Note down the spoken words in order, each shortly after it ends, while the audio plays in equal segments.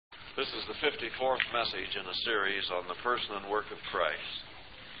This is the 54th message in a series on the person and work of Christ.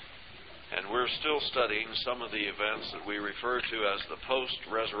 And we're still studying some of the events that we refer to as the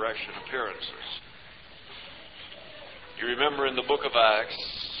post-resurrection appearances. You remember in the book of Acts,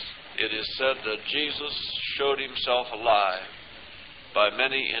 it is said that Jesus showed himself alive by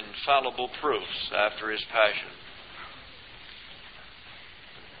many infallible proofs after his passion.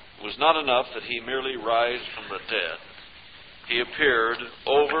 It was not enough that he merely rise from the dead. He appeared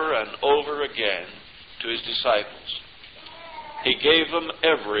over and over again to his disciples. He gave them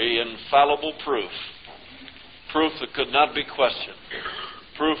every infallible proof, proof that could not be questioned,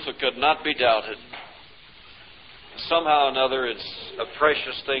 proof that could not be doubted. Somehow or another, it's a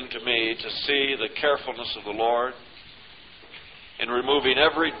precious thing to me to see the carefulness of the Lord in removing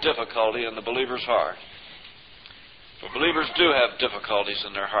every difficulty in the believer's heart. For believers do have difficulties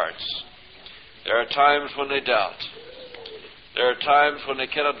in their hearts. There are times when they doubt. There are times when they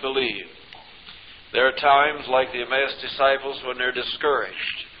cannot believe. There are times like the Emmaus disciples when they're discouraged.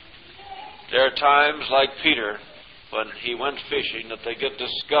 There are times like Peter when he went fishing that they get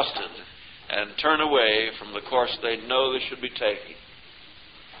disgusted and turn away from the course they know they should be taking.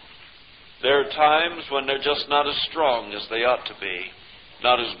 There are times when they're just not as strong as they ought to be,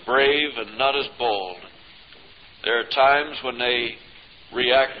 not as brave and not as bold. There are times when they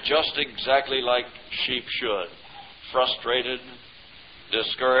react just exactly like sheep should. Frustrated,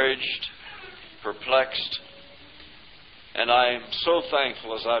 discouraged, perplexed. And I'm so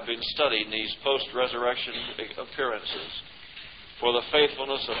thankful as I've been studying these post-resurrection appearances for the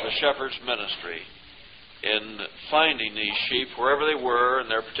faithfulness of the shepherd's ministry in finding these sheep wherever they were in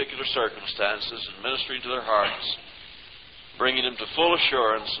their particular circumstances and ministering to their hearts, bringing them to full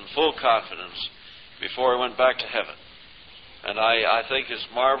assurance and full confidence before he went back to heaven. And I think it's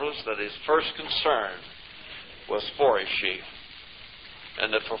marvelous that his first concern was for his sheep.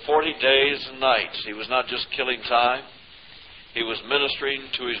 And that for 40 days and nights he was not just killing time, he was ministering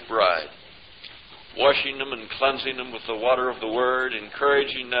to his bride, washing them and cleansing them with the water of the Word,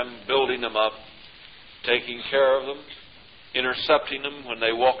 encouraging them, building them up, taking care of them, intercepting them when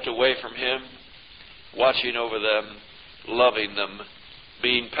they walked away from him, watching over them, loving them,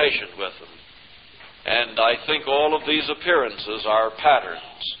 being patient with them. And I think all of these appearances are patterns.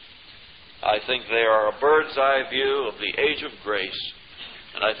 I think they are a bird's eye view of the age of grace,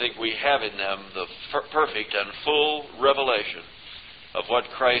 and I think we have in them the perfect and full revelation of what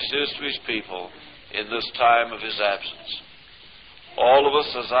Christ is to his people in this time of his absence. All of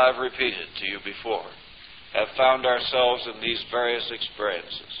us, as I've repeated to you before, have found ourselves in these various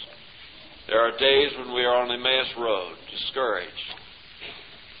experiences. There are days when we are on the Emmaus road, discouraged,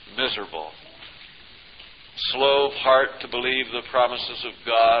 miserable, slow of heart to believe the promises of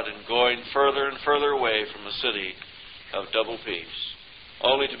God and going further and further away from the city of double peace,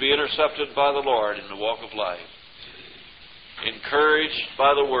 only to be intercepted by the Lord in the walk of life, encouraged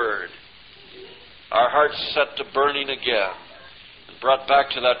by the Word, our hearts set to burning again, and brought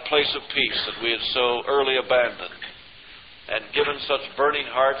back to that place of peace that we had so early abandoned, and given such burning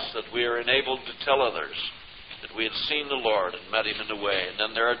hearts that we are enabled to tell others that we had seen the Lord and met him in the way. And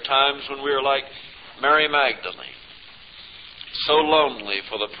then there are times when we are like Mary Magdalene, so lonely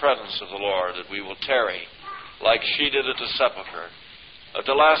for the presence of the Lord that we will tarry like she did at the sepulchre, at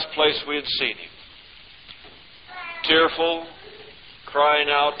the last place we had seen him. Tearful, crying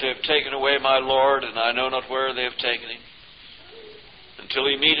out, "They have taken away my Lord, and I know not where they have taken him." Until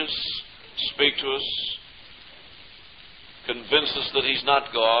he meet us, speak to us, convince us that he's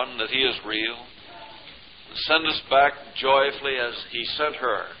not gone, that he is real, and send us back joyfully as he sent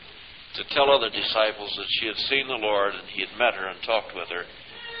her to tell other disciples that she had seen the Lord and he had met her and talked with her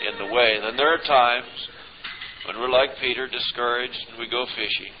in the way. Then there are times when we're like Peter, discouraged, and we go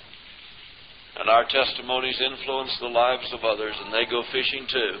fishing. And our testimonies influence the lives of others, and they go fishing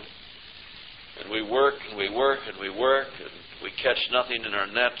too. And we work and we work and we work, and we catch nothing in our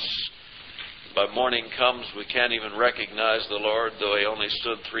nets. By morning comes, we can't even recognize the Lord, though he only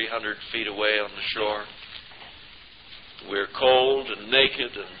stood 300 feet away on the shore. We're cold and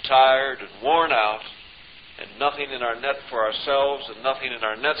naked and tired and worn out, and nothing in our net for ourselves and nothing in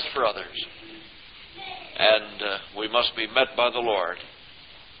our nets for others. And we must be met by the Lord.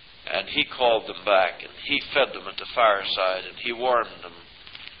 And he called them back, and he fed them at the fireside, and he warmed them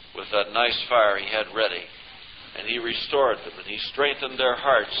with that nice fire he had ready. And he restored them, and he strengthened their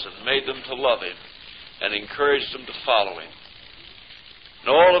hearts and made them to love him and encouraged them to follow him. And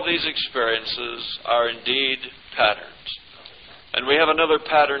all of these experiences are indeed patterns. And we have another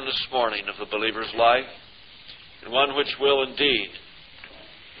pattern this morning of the believer's life, and one which will indeed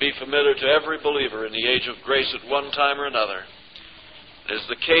be familiar to every believer in the age of grace at one time or another. is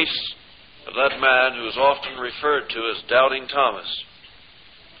the case of that man who is often referred to as Doubting Thomas.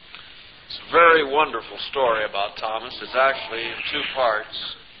 It's a very wonderful story about Thomas. It's actually in two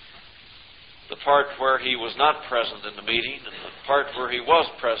parts. The part where he was not present in the meeting and the part where he was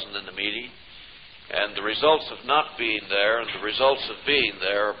present in the meeting. And the results of not being there and the results of being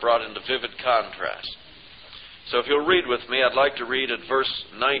there are brought into vivid contrast. So if you'll read with me, I'd like to read at verse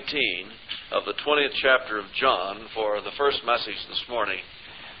 19 of the 20th chapter of John for the first message this morning.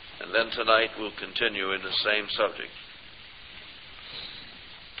 And then tonight we'll continue in the same subject.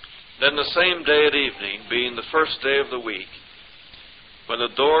 Then the same day at evening, being the first day of the week, when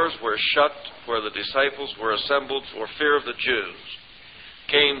the doors were shut where the disciples were assembled for fear of the Jews,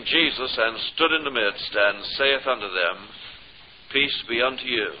 came Jesus and stood in the midst, and saith unto them, Peace be unto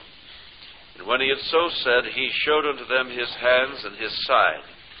you. And when he had so said, he showed unto them his hands and his side.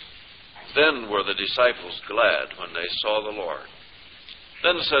 Then were the disciples glad when they saw the Lord.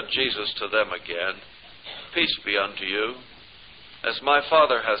 Then said Jesus to them again, Peace be unto you. As my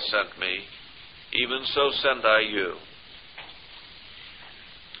Father hath sent me, even so send I you.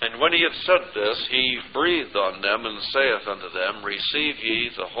 And when he had said this, he breathed on them, and saith unto them, Receive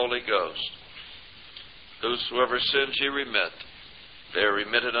ye the Holy Ghost. Whosoever sins ye remit, they are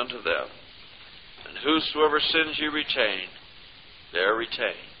remitted unto them. And whosoever sins ye retain, they are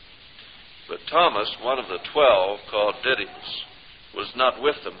retained. But Thomas, one of the 12, called Didymus, was not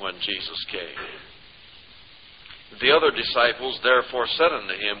with them when Jesus came. The other disciples therefore said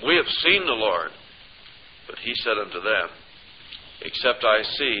unto him, We have seen the Lord. But he said unto them, Except I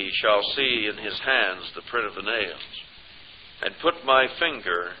shall see in his hands the print of the nails, and put my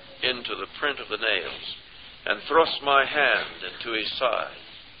finger into the print of the nails, and thrust my hand into his side,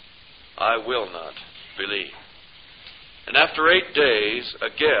 I will not believe. And after 8 days,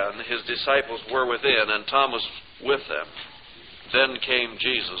 again his disciples were within, and Thomas with them. Then came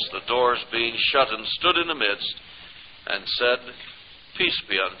Jesus, the doors being shut, and stood in the midst, and said, Peace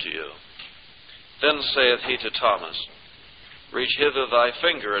be unto you. Then saith he to Thomas, Reach hither thy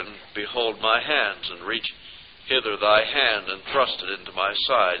finger, and behold my hands, and reach hither thy hand, and thrust it into my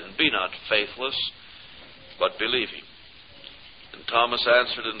side, and be not faithless, but believing. And Thomas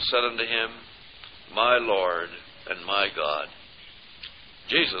answered and said unto him, My Lord and my God.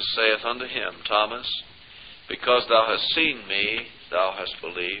 Jesus saith unto him, Thomas, because thou hast seen me, thou hast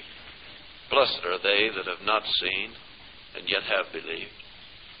believed. Blessed are they that have not seen, and yet have believed.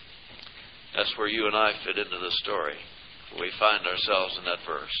 That's where you and I fit into the story. We find ourselves in that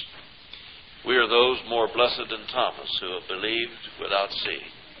verse. We are those more blessed than Thomas who have believed without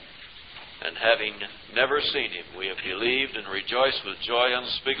seeing. And having never seen him, we have believed and rejoiced with joy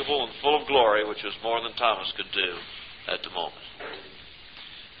unspeakable and full of glory, which was more than Thomas could do at the moment.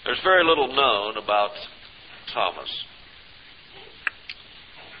 There's very little known about Thomas.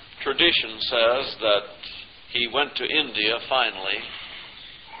 Tradition says that he went to India finally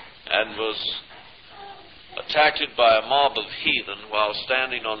and was attacked by a mob of heathen while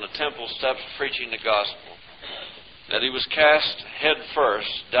standing on the temple steps preaching the gospel. That he was cast head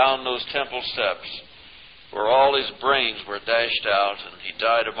first down those temple steps where all his brains were dashed out, and he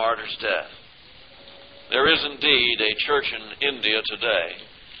died a martyr's death. There is indeed a church in India today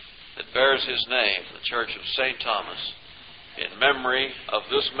that bears his name, the Church of St. Thomas, in memory of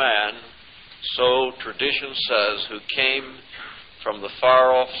this man, so tradition says, who came from the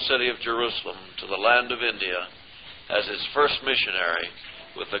far-off city of Jerusalem to the land of India as its first missionary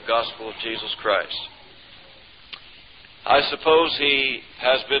with the gospel of Jesus Christ. I suppose he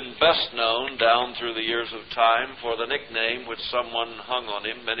has been best known down through the years of time for the nickname which someone hung on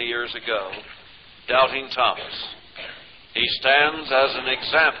him many years ago, Doubting Thomas. He stands as an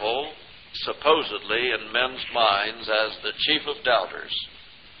example, supposedly in men's minds, as the chief of doubters.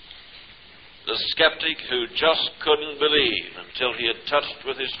 The skeptic who just couldn't believe until he had touched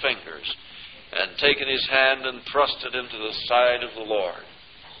with his fingers and taken his hand and thrust it into the side of the Lord.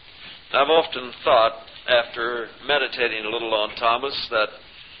 I've often thought, after meditating a little on Thomas, that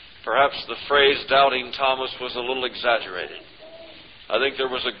perhaps the phrase Doubting Thomas was a little exaggerated. I think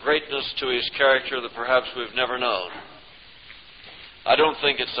there was a greatness to his character that perhaps we've never known. I don't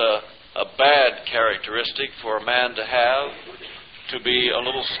think it's a bad characteristic for a man to have, to be a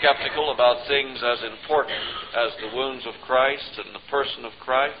little skeptical about things as important as the wounds of Christ and the person of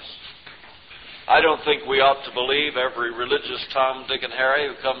Christ. I don't think we ought to believe every religious Tom, Dick, and Harry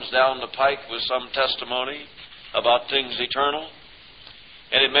who comes down the pike with some testimony about things eternal.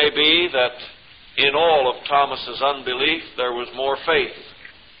 And it may be that in all of Thomas's unbelief there was more faith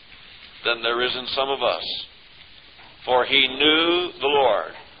than there is in some of us. For he knew the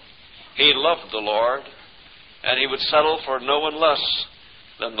Lord. He loved the Lord, and he would settle for no one less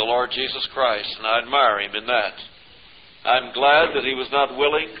than the Lord Jesus Christ, and I admire him in that. I'm glad that he was not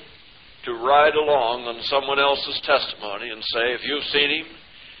willing to ride along on someone else's testimony and say, if you've seen him,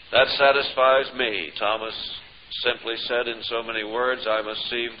 that satisfies me. Thomas simply said in so many words, I must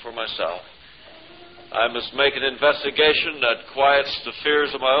see him for myself. I must make an investigation that quiets the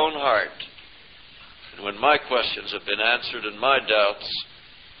fears of my own heart. And when my questions have been answered and my doubts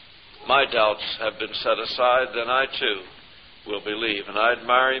have been set aside, then I too will believe. And I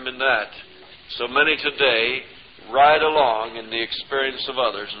admire him in that. So many today ride along in the experience of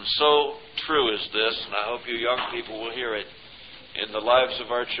others. And so true is this, and I hope you young people will hear it, in the lives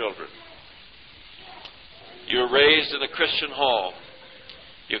of our children. You're raised in a Christian home.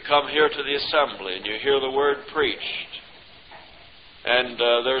 You come here to the assembly and you hear the word preached. And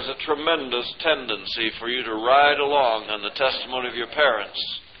there's a tremendous tendency for you to ride along on the testimony of your parents,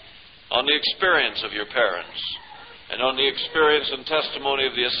 on the experience of your parents, and on the experience and testimony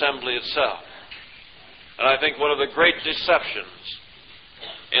of the assembly itself. And I think one of the great deceptions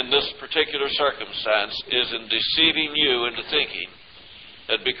in this particular circumstance is in deceiving you into thinking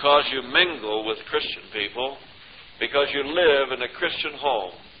that because you mingle with Christian people, because you live in a Christian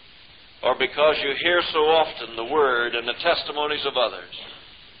home, or because you hear so often the Word and the testimonies of others,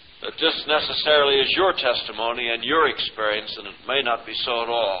 that this necessarily is your testimony and your experience, and it may not be so at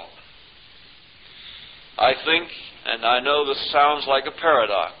all. I think, and I know this sounds like a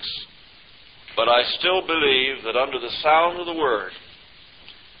paradox, but I still believe that under the sound of the Word,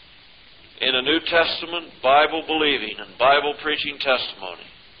 in a New Testament, Bible-believing and Bible-preaching testimony,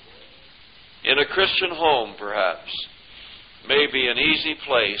 in a Christian home, perhaps, may be an easy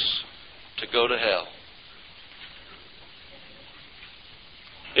place to go to hell.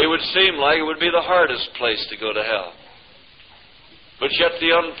 It would seem like it would be the hardest place to go to hell. But yet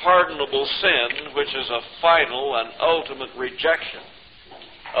the unpardonable sin, which is a final and ultimate rejection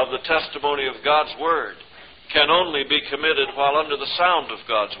of the testimony of God's Word, can only be committed while under the sound of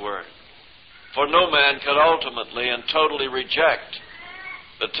God's Word. For no man can ultimately and totally reject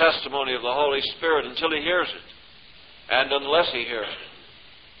the testimony of the Holy Spirit until he hears it, and unless he hears it.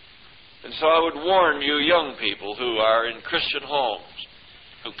 And so I would warn you young people who are in Christian homes,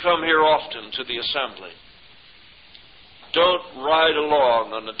 who come here often to the assembly, don't ride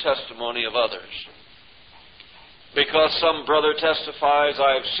along on the testimony of others. Because some brother testifies,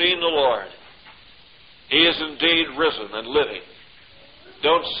 I have seen the Lord. He is indeed risen and living.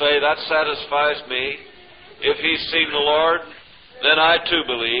 Don't say, that satisfies me. If he's seen the Lord, then I too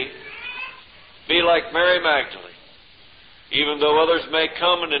believe. Be like Mary Magdalene. Even though others may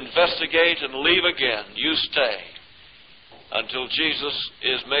come and investigate and leave again, you stay until Jesus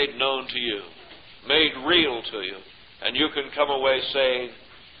is made known to you, made real to you, and you can come away saying,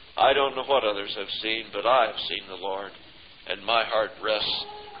 I don't know what others have seen, but I have seen the Lord, and my heart rests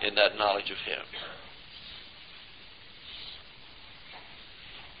in that knowledge of Him.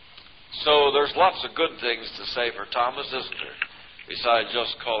 So there's lots of good things to say for Thomas, isn't there? Besides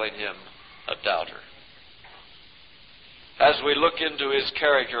just calling him a doubter. As we look into his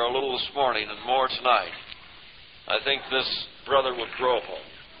character a little this morning and more tonight, I think this brother would grow up.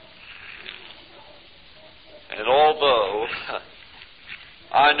 And although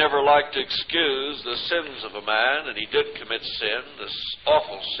I never like to excuse the sins of a man, and he did commit sin, this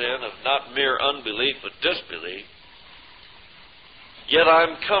awful sin of not mere unbelief but disbelief, yet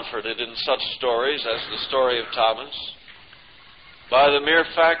I'm comforted in such stories as the story of Thomas by the mere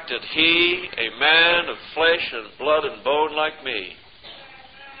fact that he, a man of flesh and blood and bone like me,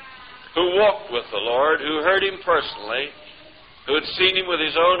 who walked with the Lord, who heard Him personally, who had seen Him with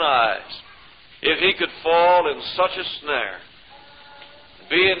his own eyes, if he could fall in such a snare,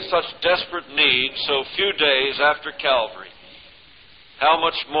 be in such desperate need so few days after Calvary, how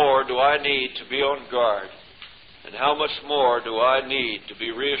much more do I need to be on guard? And how much more do I need to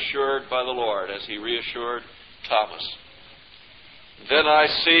be reassured by the Lord as He reassured Thomas? Then I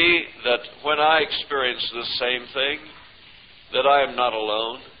see that when I experience this same thing, that I am not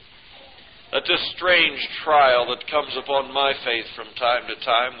alone. That this strange trial that comes upon my faith from time to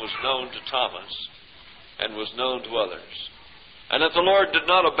time was known to Thomas and was known to others. And that the Lord did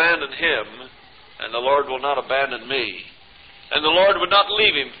not abandon him, and the Lord will not abandon me. And the Lord would not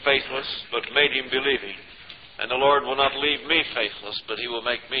leave him faithless, but made him believing. And the Lord will not leave me faithless, but He will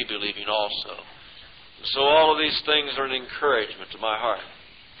make me believing also. So all of these things are an encouragement to my heart.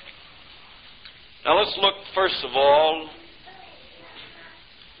 Now let's look first of all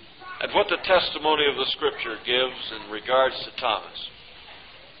at what the testimony of the Scripture gives in regards to Thomas.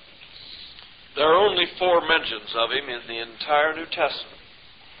 There are only 4 mentions of him in the entire New Testament.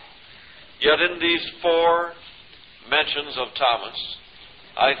 Yet in these 4 mentions of Thomas,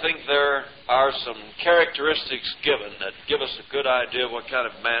 I think there are some characteristics given that give us a good idea of what kind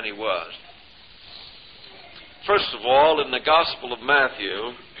of man he was. First of all, in the Gospel of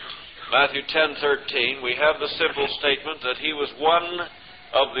Matthew, Matthew 10:13, we have the simple statement that he was one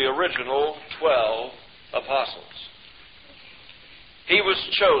of the original 12 apostles. He was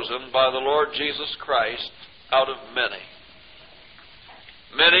chosen by the Lord Jesus Christ out of many.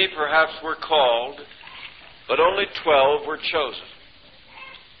 Many perhaps were called, but only 12 were chosen.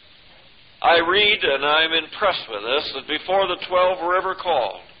 I read, and I'm impressed with this, that before the 12 were ever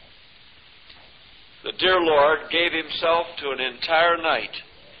called, the dear Lord gave himself to an entire night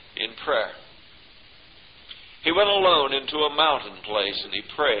in prayer. He went alone into a mountain place and he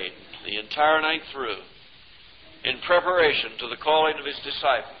prayed the entire night through in preparation to the calling of his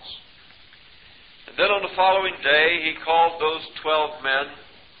disciples. And then on the following day he called those 12 men,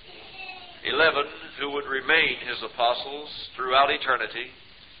 11 who would remain his apostles throughout eternity,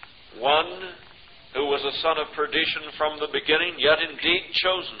 one who was a son of perdition from the beginning, yet indeed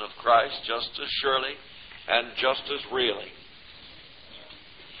chosen of Christ just as surely and just as really.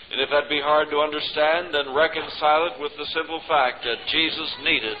 And if that be hard to understand, then reconcile it with the simple fact that Jesus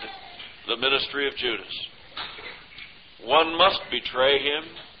needed the ministry of Judas. One must betray him,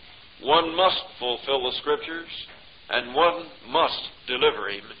 one must fulfill the Scriptures, and one must deliver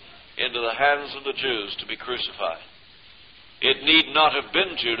him into the hands of the Jews to be crucified. It need not have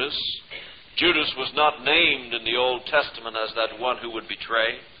been Judas. Judas was not named in the Old Testament as that one who would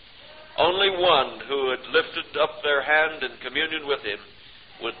betray. Only one who had lifted up their hand in communion with him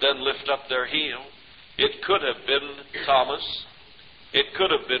would then lift up their heel. It could have been Thomas. It could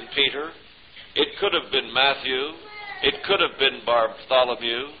have been Peter. It could have been Matthew. It could have been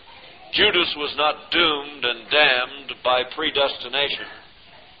Bartholomew. Judas was not doomed and damned by predestination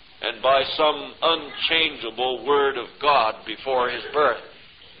and by some unchangeable word of God before his birth.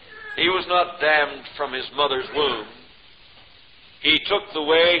 He was not damned from his mother's womb. He took the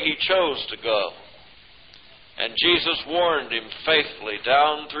way he chose to go. And Jesus warned him faithfully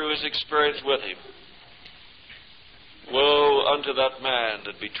down through his experience with him. Woe unto that man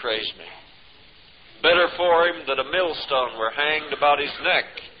that betrays me. Better for him that a millstone were hanged about his neck,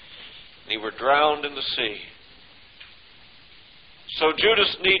 and he were drowned in the sea. So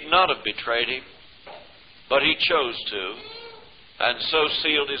Judas need not have betrayed him, but he chose to, and so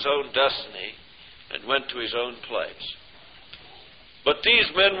sealed his own destiny and went to his own place. But these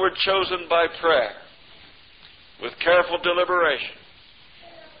men were chosen by prayer, with careful deliberation.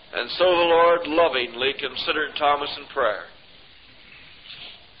 And so the Lord lovingly considered Thomas in prayer.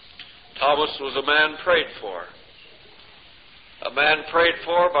 Thomas was a man prayed for. A man prayed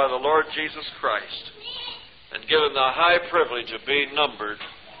for by the Lord Jesus Christ and given the high privilege of being numbered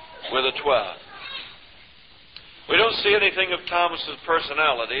with the 12. We don't see anything of Thomas's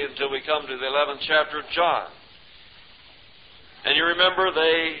personality until we come to the 11th chapter of John. And you remember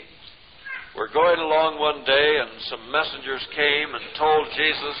they were going along one day and some messengers came and told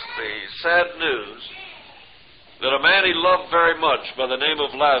Jesus the sad news that a man he loved very much by the name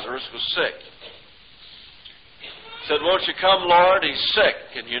of Lazarus was sick. He said, "Won't you come, Lord? He's sick,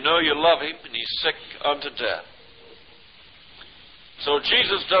 and you know you love him, and he's sick unto death." So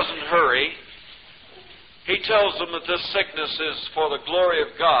Jesus doesn't hurry. He tells them that this sickness is for the glory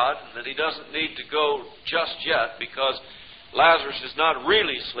of God, and that he doesn't need to go just yet because Lazarus is not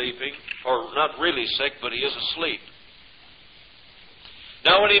really sleeping, or not really sick, but he is asleep.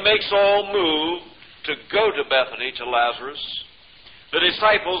 Now when he makes all move to go to Bethany to Lazarus, the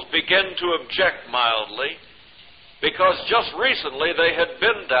disciples begin to object mildly, because just recently they had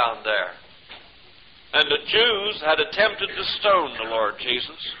been down there. And the Jews had attempted to stone the Lord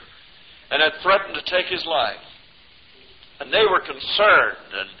Jesus and had threatened to take his life. And they were concerned,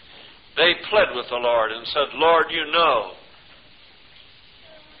 and they pled with the Lord and said, "Lord, you know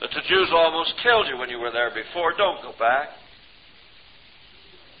that the Jews almost killed you when you were there before. Don't go back."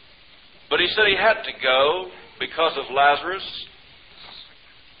 But he said he had to go because of Lazarus.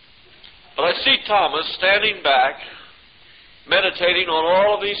 But I see Thomas standing back, meditating on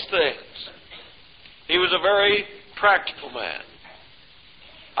all of these things. He was a very practical man.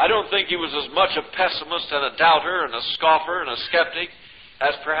 I don't think he was as much a pessimist and a doubter and a scoffer and a skeptic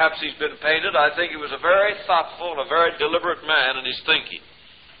as perhaps he's been painted. I think he was a very thoughtful and a very deliberate man in his thinking.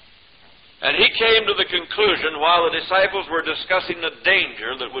 And he came to the conclusion, while the disciples were discussing the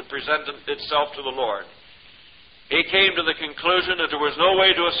danger that would present itself to the Lord, he came to the conclusion that there was no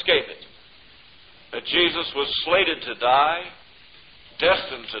way to escape it. That Jesus was slated to die,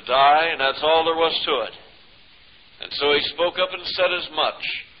 destined to die, and that's all there was to it. And so he spoke up and said as much.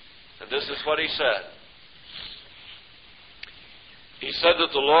 And this is what he said. He said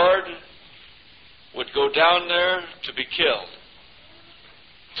that the Lord would go down there to be killed,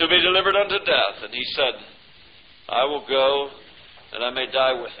 to be delivered unto death. And he said, I will go that I may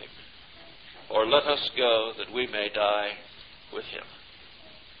die with him, or let us go that we may die with him.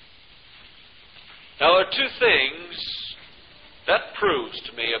 Now, there are two things that proves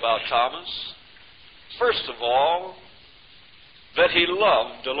to me about Thomas. First of all, that he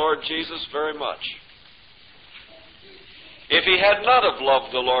loved the Lord Jesus very much. If he had not have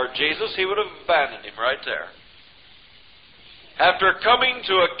loved the Lord Jesus, he would have abandoned him right there. After coming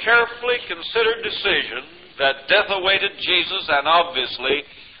to a carefully considered decision that death awaited Jesus and obviously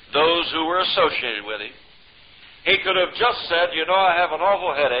those who were associated with him, he could have just said, you know, I have an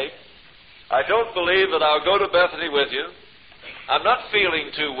awful headache. I don't believe that I'll go to Bethany with you. I'm not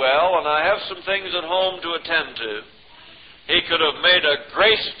feeling too well, and I have some things at home to attend to. He could have made a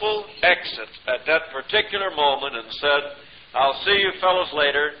graceful exit at that particular moment and said, I'll see you fellows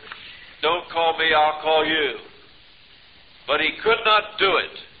later. Don't call me, I'll call you. But he could not do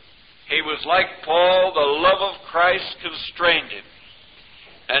it. He was like Paul, the love of Christ constrained him.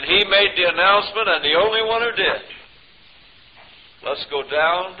 And he made the announcement, and the only one who did. Let's go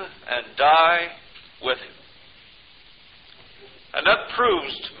down and die with him. And that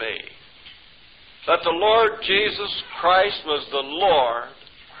proves to me that the Lord Jesus Christ was the Lord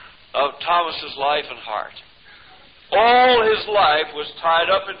of Thomas's life and heart. All his life was tied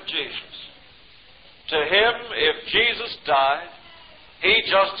up in Jesus. To him, if Jesus died, he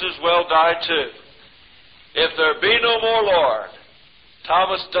just as well died too. If there be no more Lord,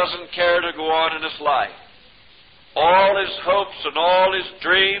 Thomas doesn't care to go on in his life. All his hopes and all his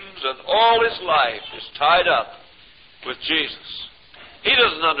dreams and all his life is tied up with Jesus. He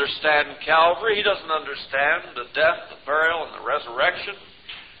doesn't understand Calvary. He doesn't understand the death, the burial, and the resurrection,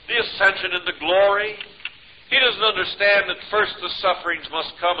 the ascension into glory. He doesn't understand that first the sufferings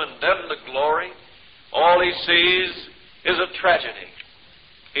must come and then the glory. All he sees is a tragedy.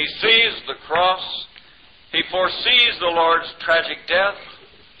 He sees the cross. He foresees the Lord's tragic death.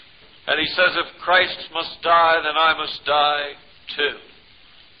 And he says, if Christ must die, then I must die too.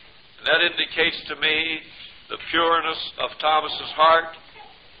 And that indicates to me the pureness of Thomas's heart,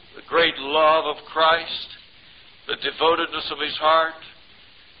 the great love of Christ, the devotedness of his heart,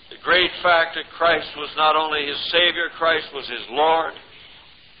 the great fact that Christ was not only his Savior, Christ was his Lord,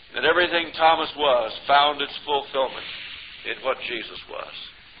 and everything Thomas was found its fulfillment in what Jesus was.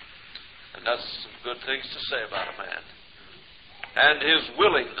 And that's some good things to say about a man. And his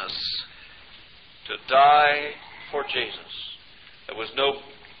willingness to die for Jesus. There was no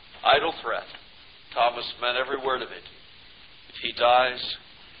idle threat. Thomas meant every word of it. If he dies,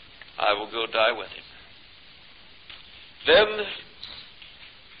 I will go die with him. Then,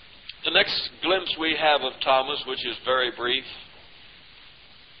 the next glimpse we have of Thomas, which is very brief,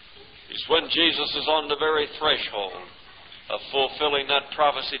 is when Jesus is on the very threshold of fulfilling that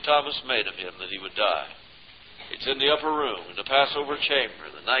prophecy Thomas made of him, that he would die. It's in the upper room, in the Passover chamber,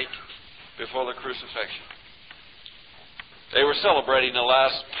 the night before the crucifixion. They were celebrating the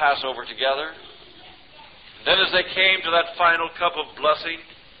last Passover together. And then as they came to that final cup of blessing,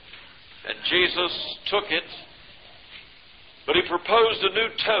 and Jesus took it, but he proposed a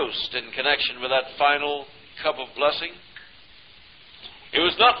new toast in connection with that final cup of blessing. It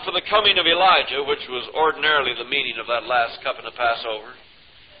was not for the coming of Elijah, which was ordinarily the meaning of that last cup in the Passover,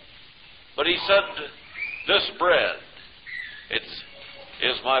 but he said, this bread, it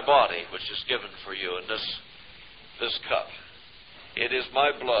is my body, which is given for you, and this cup, it is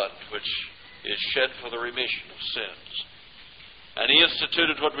my blood, which is shed for the remission of sins. And he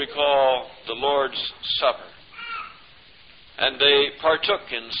instituted what we call the Lord's Supper. And they partook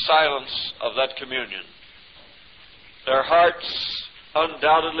in silence of that communion. Their hearts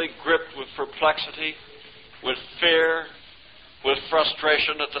undoubtedly gripped with perplexity, with fear, with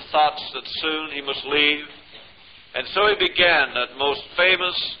frustration at the thoughts that soon he must leave. And so he began that most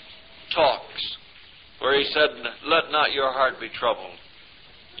famous talks where he said, let not your heart be troubled.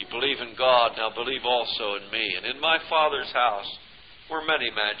 You believe in God, now believe also in me. And in my Father's house were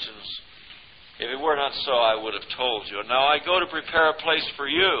many mansions. If it were not so, I would have told you. And now I go to prepare a place for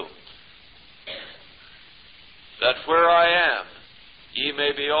you, that where I am, ye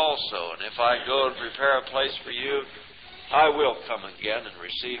may be also. And if I go and prepare a place for you, I will come again and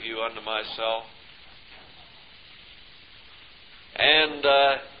receive you unto myself. And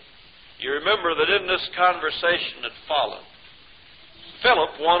you remember that in this conversation that followed,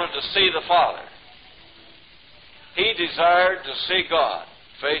 Philip wanted to see the Father. He desired to see God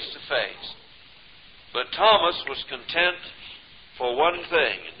face to face. But Thomas was content for one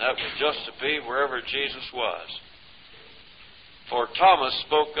thing, and that was just to be wherever Jesus was. For Thomas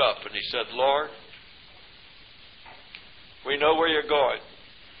spoke up and he said, Lord, we know where you're going,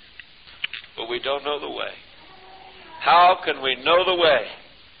 but we don't know the way. How can we know the way?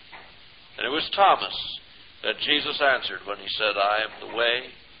 And it was Thomas that Jesus answered when he said, I am the way,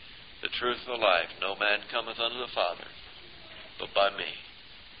 the truth, and the life. No man cometh unto the Father but by me.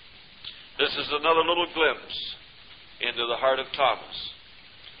 This is another little glimpse into the heart of Thomas.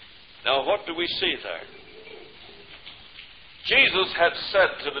 Now, what do we see there? Jesus had said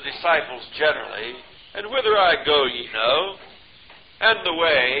to the disciples generally, and whither I go ye know, and the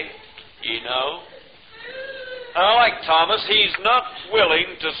way ye know. Now, like Thomas, he's not willing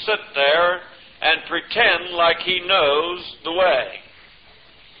to sit there and pretend like he knows the way.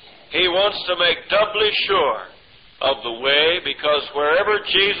 He wants to make doubly sure of the way, because wherever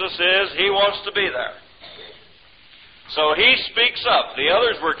Jesus is, he wants to be there. So he speaks up. The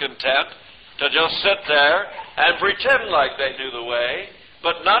others were content to just sit there and pretend like they knew the way,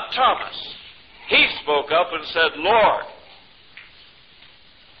 but not Thomas. He spoke up and said, Lord,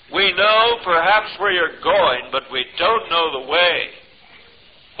 we know perhaps where you're going, but we don't know the way.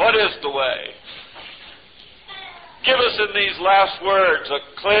 What is the way? Give us in these last words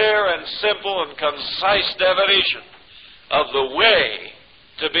a clear and simple and concise definition of the way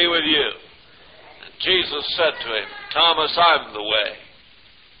to be with you. And Jesus said to him, Thomas, I'm the way,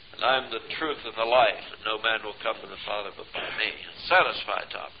 and I'm the truth and the life, and no man will come to the Father but by me. And satisfy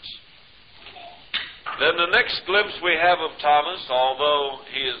Thomas. Then the next glimpse we have of Thomas, although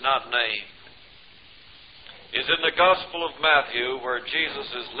he is not named, is in the Gospel of Matthew, where Jesus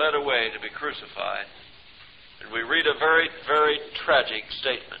is led away to be crucified. And we read a very, very tragic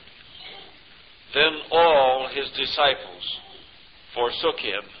statement. Then all his disciples forsook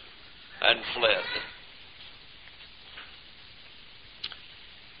him and fled.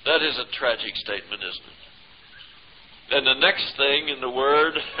 That is a tragic statement, isn't it? Then the next thing in the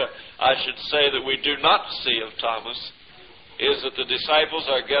Word, I should say, that we do not see of Thomas is that the disciples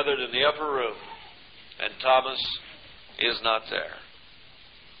are gathered in the upper room, and Thomas is not there.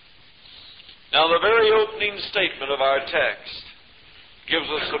 Now, the very opening statement of our text gives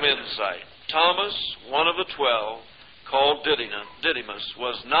us some insight. Thomas, one of the 12, called Didymus,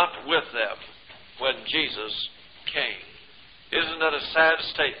 was not with them when Jesus came. Isn't that a sad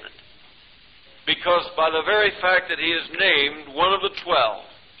statement? Because by the very fact that he is named one of the 12,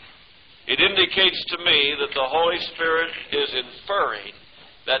 it indicates to me that the Holy Spirit is inferring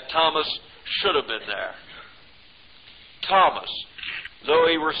that Thomas should have been there. Thomas, though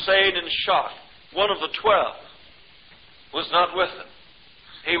he were saying in shock, one of the 12, was not with them.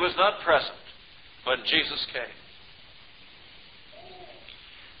 He was not present when Jesus came.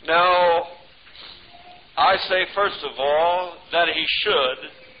 Now, I say first of all that he should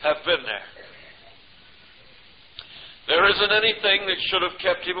have been there. There isn't anything that should have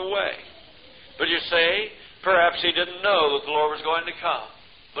kept him away. But you say, perhaps he didn't know that the Lord was going to come.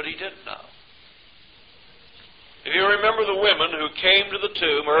 But he did know. If you remember the women who came to the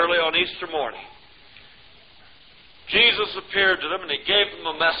tomb early on Easter morning, Jesus appeared to them and he gave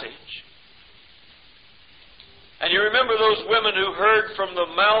them a message. And you remember those women who heard from the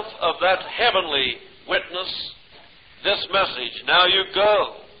mouth of that heavenly witness this message. Now you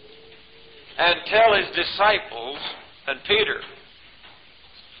go and tell his disciples and Peter.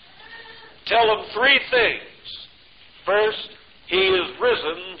 Tell them three things. First, he is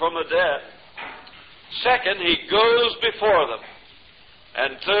risen from the dead. Second, he goes before them.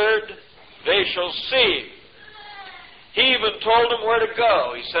 And third, they shall see him. He even told them where to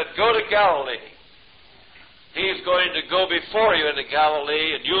go. He said, go to Galilee. He's going to go before you into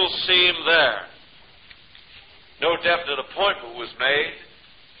Galilee, and you'll see him there. No definite appointment was made,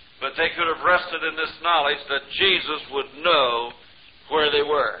 but they could have rested in this knowledge that Jesus would know where they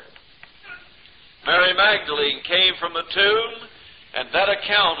were. Mary Magdalene came from the tomb, and that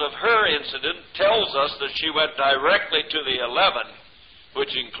account of her incident tells us that she went directly to the 11,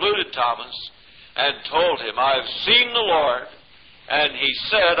 which included Thomas, and told him, I have seen the Lord, and he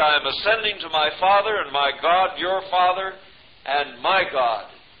said, I am ascending to my Father, and my God, your Father, and my God.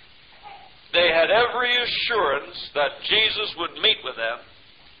 They had every assurance that Jesus would meet with them,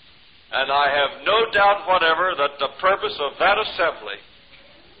 and I have no doubt whatever that the purpose of that assembly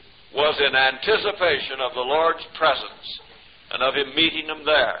was in anticipation of the Lord's presence and of him meeting them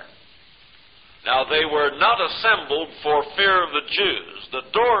there. Now, they were not assembled for fear of the Jews.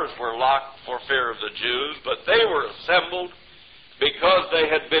 The doors were locked for fear of the Jews, but they were assembled because they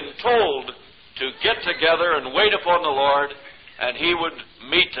had been told to get together and wait upon the Lord, and he would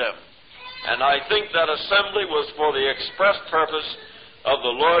meet them. And I think that assembly was for the express purpose of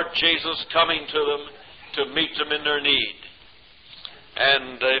the Lord Jesus coming to them to meet them in their need.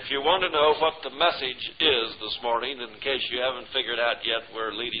 And if you want to know what the message is this morning, in case you haven't figured out yet, we're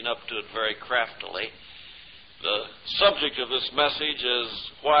leading up to it very craftily. The subject of this message is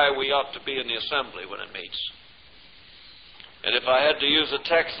why we ought to be in the assembly when it meets. And if I had to use a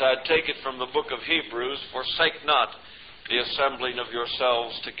text, I'd take it from the book of Hebrews, forsake not the assembling of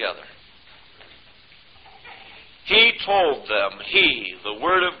yourselves together. He told them, He, the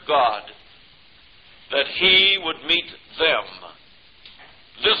Word of God, that He would meet them.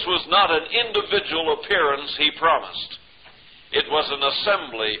 This was not an individual appearance He promised. It was an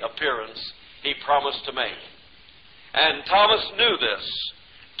assembly appearance He promised to make. And Thomas knew this.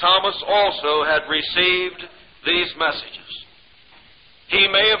 Thomas also had received these messages. He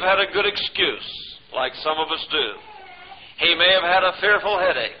may have had a good excuse, like some of us do. He may have had a fearful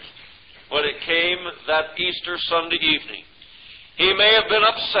headache when it came that Easter Sunday evening. He may have been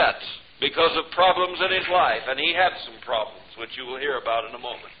upset because of problems in his life, and he had some problems, which you will hear about in a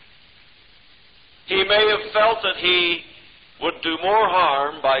moment. He may have felt that he would do more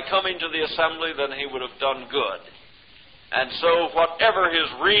harm by coming to the assembly than he would have done good. And so, whatever his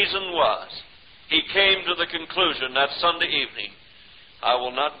reason was, he came to the conclusion that Sunday evening, I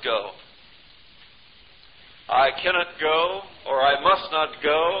will not go. I cannot go, or I must not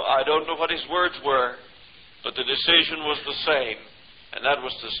go. I don't know what his words were, but the decision was the same, and that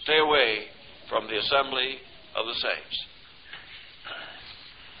was to stay away from the assembly of the saints.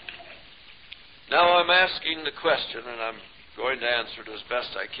 Now I'm asking the question, and I'm going to answer it as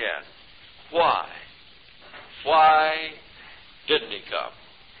best I can. Why? Why didn't he come?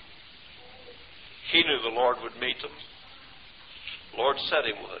 He knew the Lord would meet them. The Lord said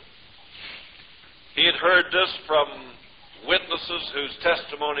he would. He had heard this from witnesses whose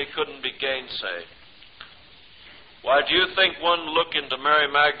testimony couldn't be gainsaid. Why, do you think one look into Mary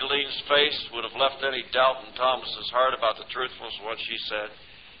Magdalene's face would have left any doubt in Thomas's heart about the truthfulness of what she said?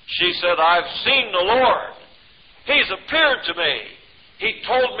 She said, I've seen the Lord. He's appeared to me. He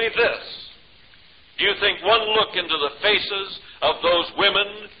told me this. Do you think one look into the faces of those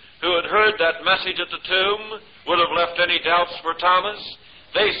women who had heard that message at the tomb would have left any doubts for Thomas?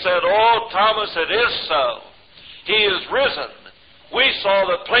 They said, oh, Thomas, it is so. He is risen. We saw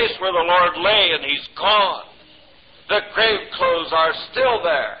the place where the Lord lay, and He's gone. The grave clothes are still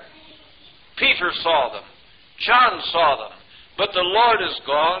there. Peter saw them. John saw them. But the Lord is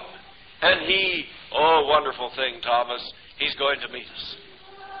gone, and He, oh, wonderful thing, Thomas, He's going to meet us.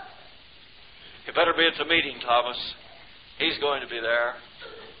 You better be at the meeting, Thomas. He's going to be there.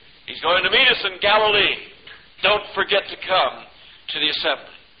 He's going to meet us in Galilee. Don't forget to come to the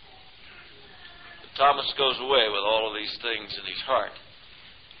assembly. But Thomas goes away with all of these things in his heart.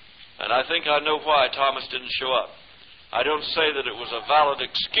 And I think I know why Thomas didn't show up. I don't say that it was a valid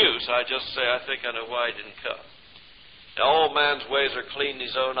excuse. I just say I think I know why he didn't come. Now, all man's ways are clean in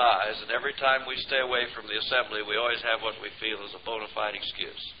his own eyes, and every time we stay away from the assembly, we always have what we feel is a bona fide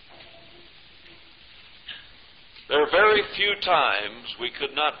excuse. There are very few times we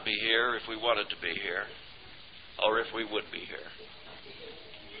could not be here if we wanted to be here, or if we would be here.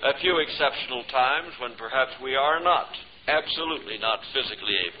 A few exceptional times when perhaps we are not, absolutely not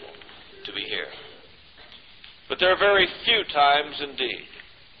physically able to be here. But there are very few times indeed.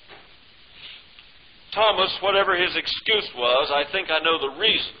 Thomas, whatever his excuse was, I think I know the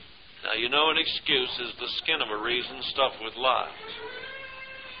reason. Now, you know, an excuse is the skin of a reason stuffed with lies.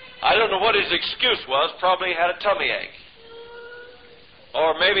 I don't know what his excuse was. Probably he had a tummy ache.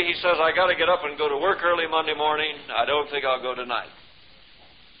 Or maybe he says, I got to get up and go to work early Monday morning. I don't think I'll go tonight.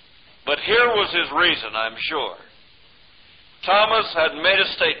 But here was his reason, I'm sure. Thomas had made a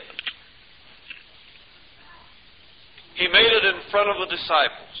statement. He made it in front of the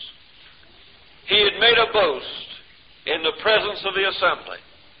disciples. He had made a boast in the presence of the assembly.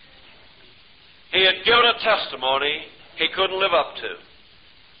 He had given a testimony he couldn't live up to.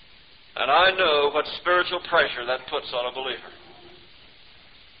 And I know what spiritual pressure that puts on a believer.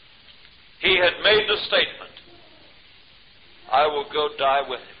 He had made the statement, I will go die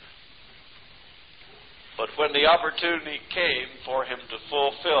with him. But when the opportunity came for him to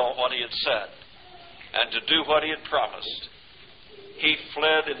fulfill what he had said and to do what he had promised, he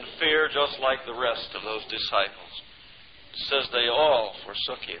fled in fear just like the rest of those disciples. It says they all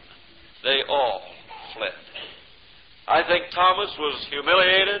forsook him. They all fled. I think Thomas was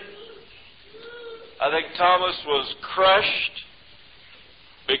humiliated. I think Thomas was crushed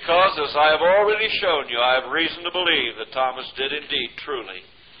because, as I have already shown you, I have reason to believe that Thomas did indeed truly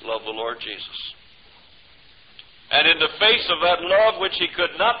love the Lord Jesus. And in the face of that love which he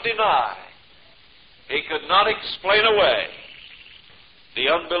could not deny, he could not explain away the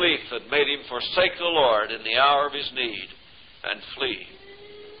unbelief that made him forsake the Lord in the hour of his need. and flee.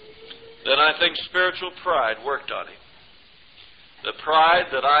 Then I think spiritual pride worked on him. The pride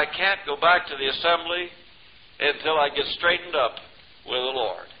that I can't go back to the assembly until I get straightened up with the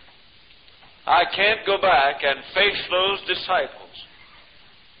Lord. I can't go back and face those disciples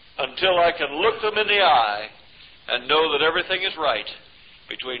until I can look them in the eye and know that everything is right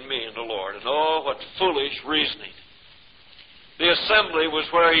between me and the Lord. And oh, what foolish reasoning. The assembly was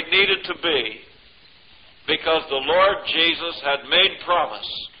where he needed to be because the Lord Jesus had made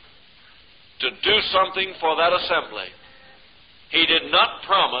promise to do something for that assembly. He did not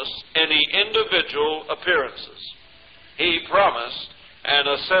promise any individual appearances. He promised an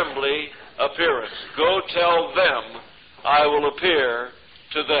assembly appearance. Go tell them I will appear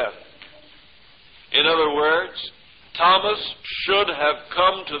to them. In other words, Thomas should have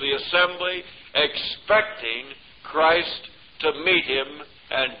come to the assembly expecting Christ to meet him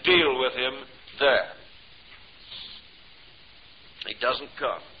and deal with him there. He doesn't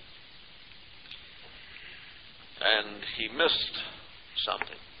come. And he missed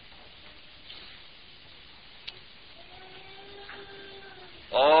something.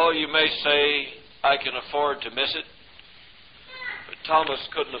 Oh, you may say, I can afford to miss it. But Thomas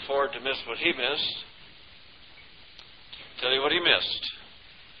couldn't afford to miss what he missed. Tell you what he missed.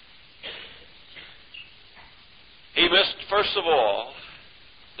 He missed, first of all,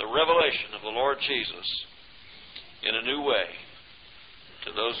 the revelation of the Lord Jesus in a new way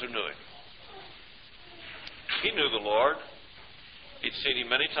to those who knew him. He knew the Lord. He'd seen him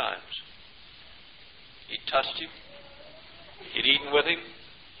many times. He'd touched him. He'd eaten with him.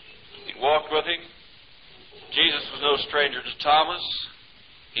 He'd walked with him. Jesus was no stranger to Thomas.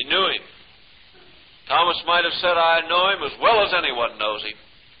 He knew him. Thomas might have said, I know him as well as anyone knows him.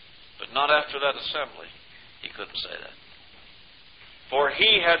 But not after that assembly. He couldn't say that. For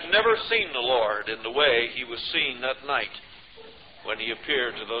he had never seen the Lord in the way he was seen that night when he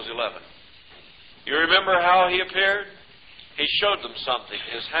appeared to those 11. You remember how he appeared? He showed them something,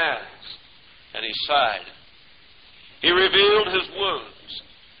 his hands and his side. He revealed his wounds,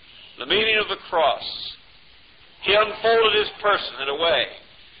 the meaning of the cross. He unfolded his person in a way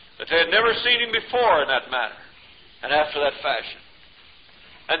that they had never seen him before in that manner and after that fashion.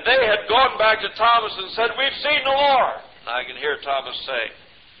 And they had gone back to Thomas and said, we've seen the Lord. And I can hear Thomas say,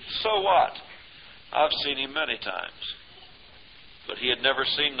 so what? I've seen him many times. But he had never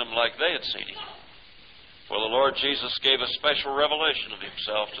seen them like they had seen him. For the Lord Jesus gave a special revelation of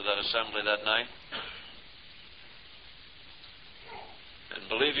himself to that assembly that night. And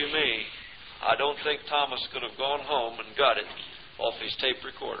believe you me, I don't think Thomas could have gone home and got it off his tape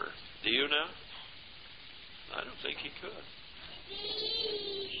recorder. Do you now? I don't think he could.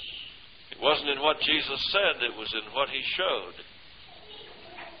 It wasn't in what Jesus said, it was in what he showed.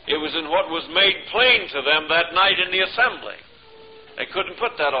 It was in what was made plain to them that night in the assembly. They couldn't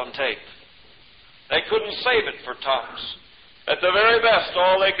put that on tape. They couldn't save it for Thomas. At the very best,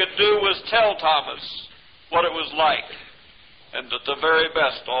 all they could do was tell Thomas what it was like. And at the very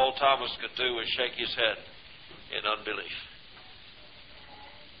best, all Thomas could do was shake his head in unbelief.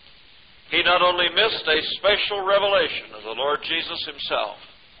 He not only missed a special revelation of the Lord Jesus himself,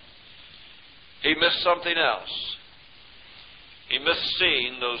 he missed something else. He missed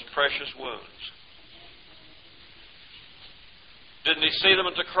seeing those precious wounds. Didn't he see them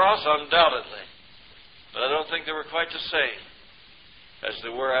at the cross? Undoubtedly. But I don't think they were quite the same as they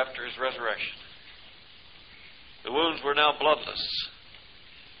were after his resurrection. The wounds were now bloodless.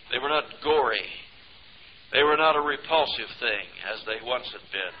 They were not gory. They were not a repulsive thing as they once had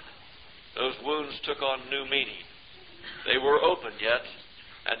been. Those wounds took on new meaning. They were open yet,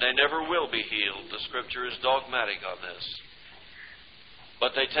 and they never will be healed. The Scripture is dogmatic on this.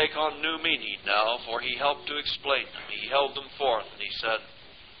 But they take on new meaning now, for he helped to explain them. He held them forth, and he said,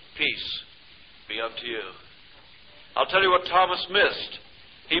 peace be unto you. I'll tell you what Thomas missed.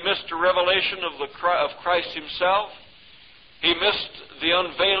 He missed a revelation of Christ himself. He missed the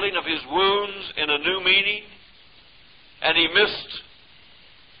unveiling of his wounds in a new meaning. And he missed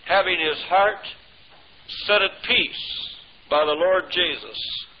having his heart set at peace by the Lord Jesus.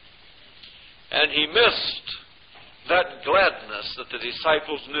 And he missed that gladness that the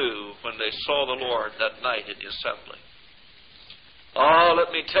disciples knew when they saw the Lord that night in the assembly. Oh,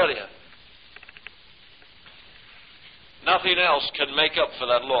 let me tell you, nothing else can make up for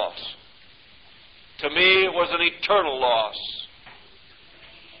that loss. To me, it was an eternal loss.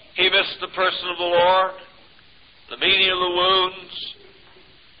 He missed the person of the Lord, the meaning of the wounds.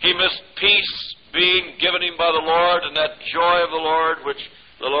 He missed peace being given him by the Lord and that joy of the Lord which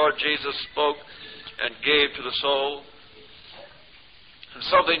the Lord Jesus spoke and gave to the soul. And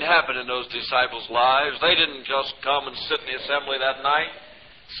something happened in those disciples' lives. They didn't just come and sit in the assembly that night,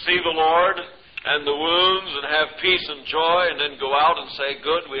 see the Lord and the wounds and have peace and joy, and then go out and say,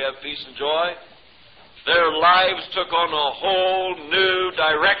 good, we have peace and joy. Their lives took on a whole new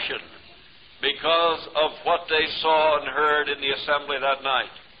direction because of what they saw and heard in the assembly that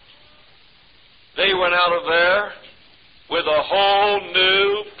night. They went out of there with a whole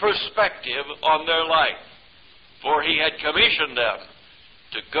new perspective on their life, for He had commissioned them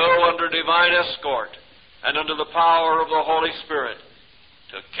to go under divine escort and under the power of the Holy Spirit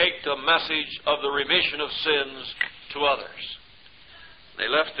to take the message of the remission of sins to others. They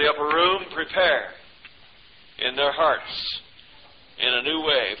left the upper room prepared in their hearts in a new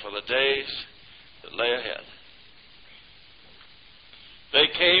way for the days that lay ahead. They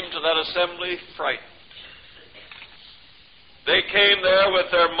came to that assembly frightened. They came there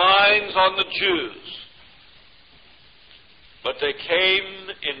with their minds on the Jews, but they came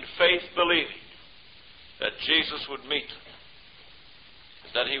in faith believing that Jesus would meet them,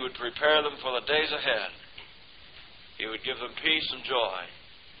 that He would prepare them for the days ahead. He would give them peace and joy,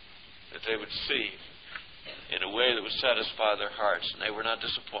 that they would see in a way that would satisfy their hearts, and they were not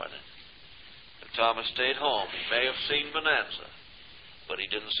disappointed. If Thomas stayed home, he may have seen Bonanza, but he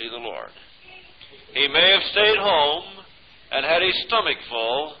didn't see the Lord. He may have stayed home and had his stomach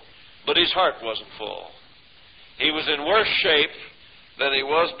full, but his heart wasn't full. He was in worse shape than he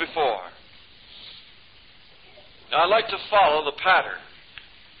was before. Now, I'd like to follow the pattern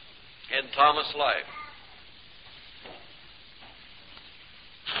in Thomas' life.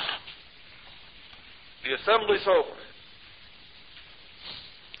 The assembly's over.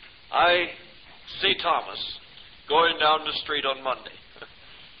 I see Thomas going down the street on Monday.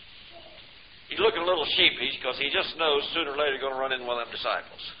 He's looking a little sheepish because he just knows sooner or later he's going to run into one of them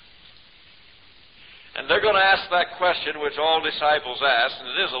disciples. And they're going to ask that question which all disciples ask,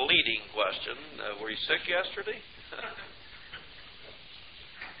 and it is a leading question. Were you sick yesterday?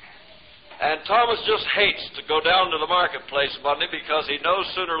 And Thomas just hates to go down to the marketplace Monday because he knows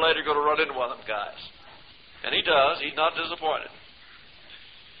sooner or later he's going to run into one of them guys. And he does. He's not disappointed.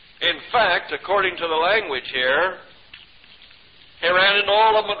 In fact, according to the language here, he ran into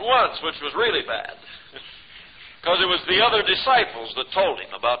all of them at once, which was really bad. Because it was the other disciples that told him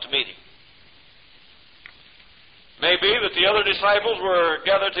about the meeting. Maybe that the other disciples were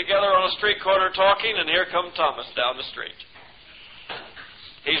gathered together on a street corner talking, and here come Thomas down the street.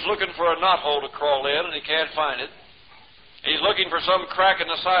 He's looking for a knothole to crawl in, and he can't find it. He's looking for some crack in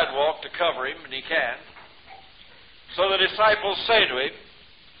the sidewalk to cover him, and he can't. So the disciples say to him,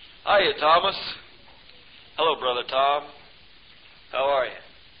 "Hiya, Thomas." "Hello, Brother Tom. How are you?"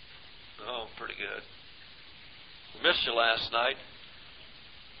 "Oh, pretty good." "Missed you last night."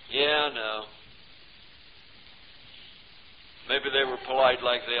 "Yeah, I know." Maybe they were polite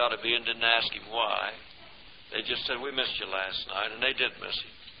like they ought to be and didn't ask him why. They just said, "We missed you last night," and they did miss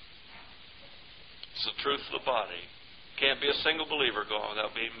him. It's the truth of the body. Can't be a single believer going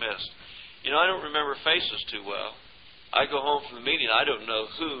without being missed. You know, I don't remember faces too well. I go home from the meeting, I don't know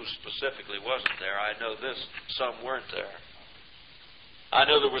who specifically wasn't there. I know this, some weren't there. I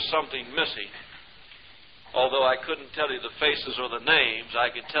know there was something missing. Although I couldn't tell you the faces or the names, I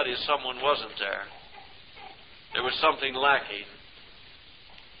could tell you someone wasn't there. There was something lacking.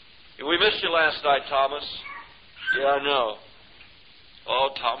 "We missed you last night, Thomas." "Yeah, I know." "Oh,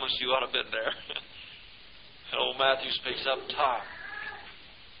 Thomas, you ought to have been there." And old Matthew speaks up, "Tom,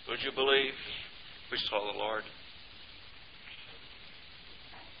 would you believe we saw the Lord?"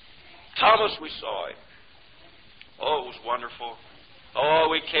 "Thomas, we saw Him." "Oh, it was wonderful. Oh,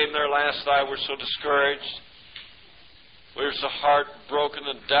 we came there last night. We're so discouraged. We were so heartbroken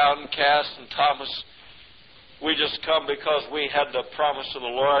and downcast. And Thomas, we just come because we had the promise of the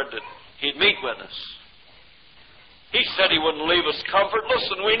Lord that He'd meet with us. He said He wouldn't leave us comfort.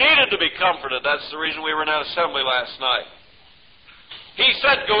 Listen, we needed to be comforted. That's the reason we were in that assembly last night. He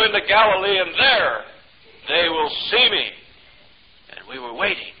said, "Go into Galilee, and there they will see me." And we were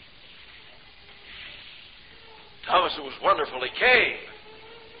waiting. Thomas, it was wonderful. He came.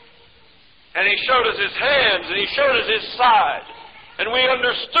 And He showed us His hands, and He showed us His side. And we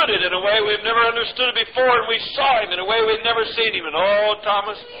understood it in a way we've never understood it before, and we saw Him in a way we've never seen Him. And oh,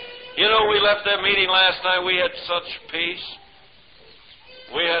 Thomas, you know, we left that meeting last night, we had such peace.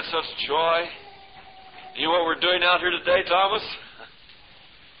 We had such joy. You know what we're doing out here today, Thomas?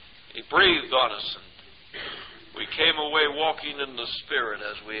 He breathed on us, and we came away walking in the Spirit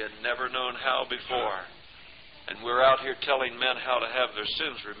as we had never known how before. And we're out here telling men how to have their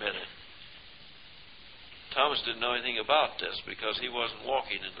sins remitted. Thomas didn't know anything about this because he wasn't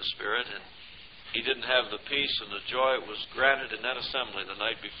walking in the Spirit, and He didn't have the peace and the joy that was granted in that assembly the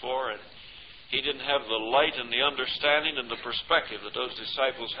night before, and he didn't have the light and the understanding and the perspective that those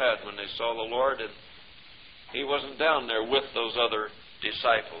disciples had when they saw the Lord, and he wasn't down there with those other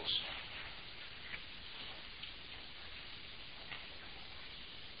disciples.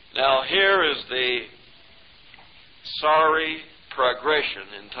 Now here is the sorry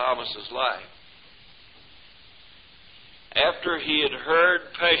progression in Thomas's life. After he had heard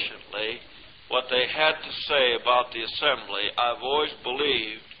patiently what they had to say about the assembly, I've always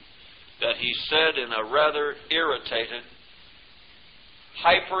believed that he said in a rather irritated,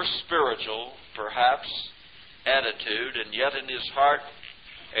 hyper-spiritual, perhaps, attitude, and yet in his heart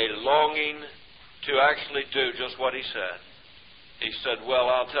a longing to actually do just what he said. He said, well,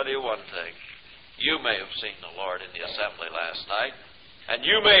 I'll tell you one thing. You may have seen the Lord in the assembly last night, and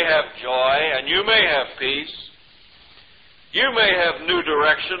you may have joy, and you may have peace. You may have new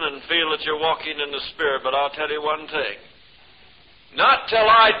direction and feel that you're walking in the Spirit, but I'll tell you one thing. Not till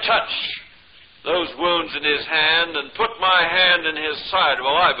I touch those wounds in his hand and put my hand in his side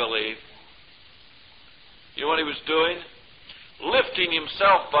will I believe. You know what he was doing? Lifting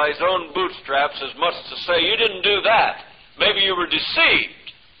himself by his own bootstraps, as much to say, you didn't do that. Maybe you were deceived.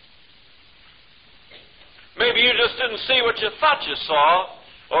 Maybe you just didn't see what you thought you saw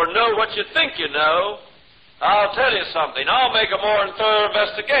or know what you think you know. I'll tell you something. I'll make a more thorough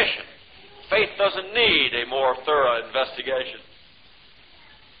investigation. Faith doesn't need a more thorough investigation.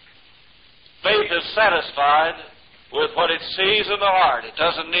 Faith is satisfied with what it sees in the heart. It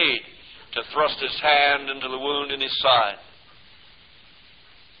doesn't need to thrust his hand into the wound in his side.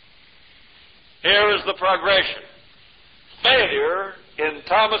 Here is the progression. Failure in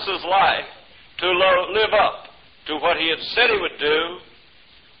Thomas's life to live up to what he had said he would do,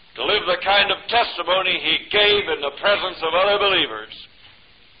 to live the kind of testimony he gave in the presence of other believers,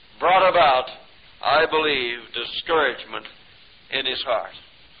 brought about, I believe, discouragement in his heart.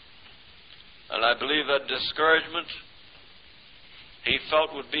 And I believe that discouragement he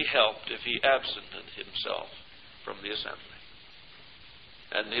felt would be helped if he absented himself from the assembly.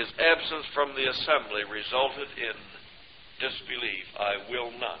 And his absence from the assembly resulted in disbelief. I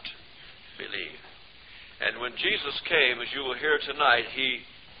will not believe. And when Jesus came, as you will hear tonight, he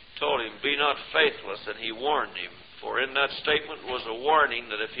told him, be not faithless, and he warned him. For in that statement was a warning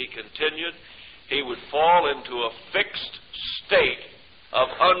that if he continued, he would fall into a fixed state of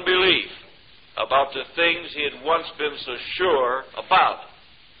unbelief about the things he had once been so sure about.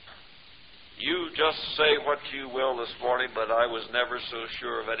 You just say what you will this morning, but I was never so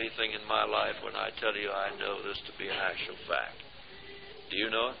sure of anything in my life when I tell you I know this to be an actual fact. Do you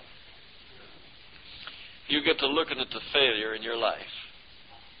know it? You get to looking at the failure in your life.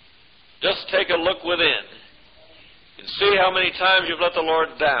 Just take a look within and see how many times you've let the Lord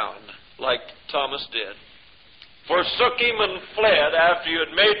down, like Thomas did. Forsook him and fled after you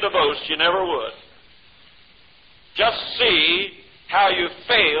had made the boast you never would. Just see how you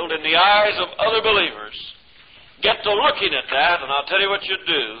failed in the eyes of other believers. Get to looking at that, and I'll tell you what you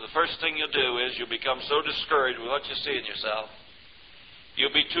do. The first thing you do is you become so discouraged with what you see in yourself,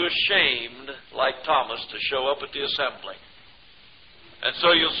 you'll be too ashamed, like Thomas, to show up at the assembly. And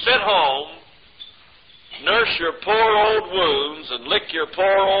so you'll sit home, nurse your poor old wounds, and lick your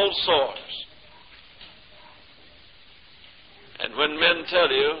poor old sores. And when men tell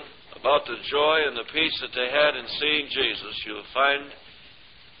you about the joy and the peace that they had in seeing Jesus, you'll find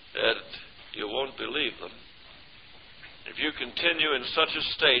that you won't believe them. If you continue in such a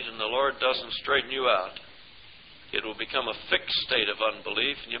state and the Lord doesn't straighten you out, it will become a fixed state of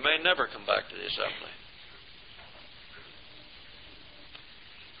unbelief, and you may never come back to the assembly.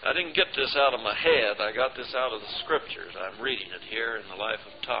 I didn't get this out of my head. I got this out of the Scriptures. I'm reading it here in the life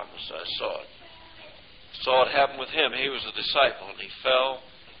of Thomas. I saw it. Saw it happen with him. He was a disciple, and he fell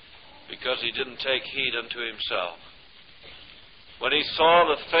because he didn't take heed unto himself. When he saw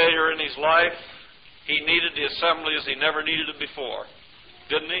the failure in his life, he needed the assembly as he never needed it before.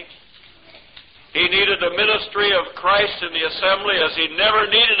 Didn't he? He needed the ministry of Christ in the assembly as he never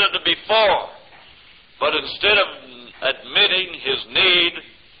needed it before. But instead of admitting his need,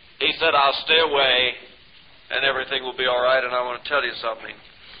 he said, I'll stay away and everything will be all right. And I want to tell you something.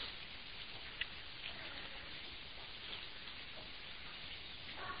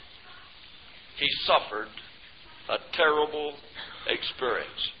 He suffered a terrible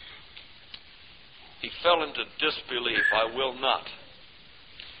experience. He fell into disbelief. I will not.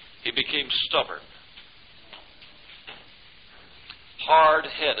 He became stubborn,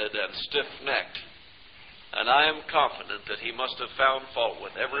 hard-headed, and stiff-necked. And I am confident that he must have found fault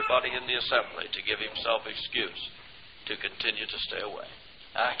with everybody in the assembly to give himself excuse to continue to stay away.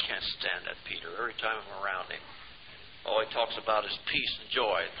 I can't stand that Peter. Every time I'm around him, all he talks about is peace and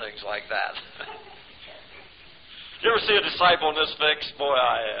joy and things like that. You ever see a disciple in this fix? Boy,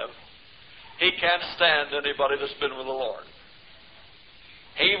 I have. He can't stand anybody that's been with the Lord.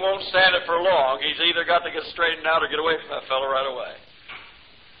 He won't stand it for long. He's either got to get straightened out or get away from that fellow right away.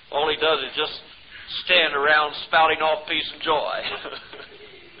 All he does is just stand around spouting off peace and joy.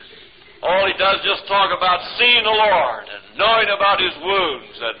 All he does is just talk about seeing the Lord and knowing about His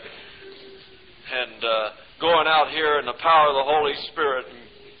wounds and going out here in the power of the Holy Spirit and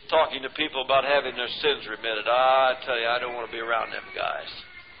talking to people about having their sins remitted. I tell you, I don't want to be around them guys.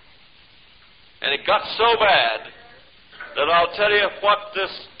 And it got so bad that I'll tell you what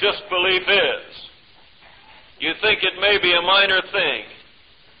this disbelief is. You think it may be a minor thing.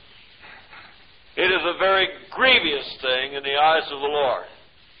 It is a very grievous thing in the eyes of the Lord.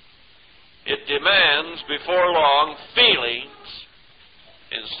 It demands, before long, feelings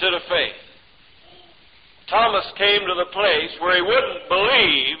instead of faith. Thomas came to the place where he wouldn't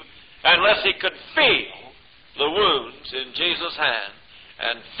believe unless he could feel the wounds in Jesus' hand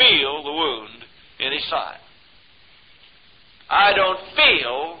and feel the wound in his side. I don't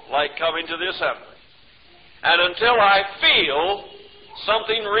feel like coming to the assembly. And until I feel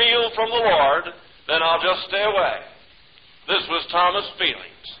something real from the Lord, then I'll just stay away. This was Thomas'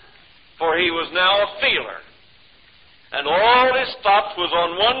 feelings, for he was now a feeler. And all his thought was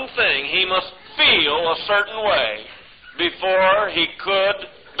on one thing. He must feel a certain way before he could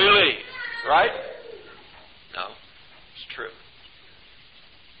believe. Right? No, it's true.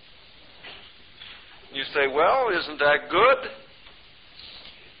 You say, well, isn't that good?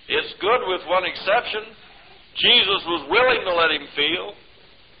 It's good with one exception. Jesus was willing to let him feel.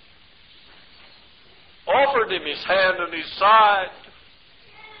 Offered him his hand and his side.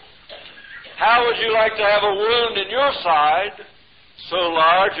 How would you like to have a wound in your side so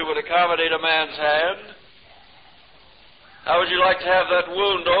large it would accommodate a man's hand? How would you like to have that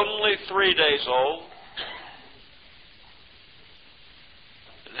wound only 3 days old?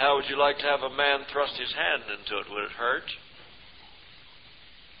 And how would you like to have a man thrust his hand into it? Would it hurt?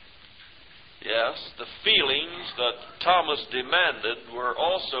 Yes, the feelings that Thomas demanded were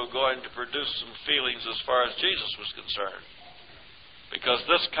also going to produce some feelings as far as Jesus was concerned. Because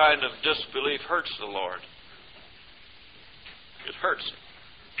this kind of disbelief hurts the Lord. It hurts Him.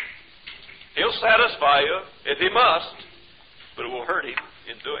 He'll satisfy you if He must, but it will hurt Him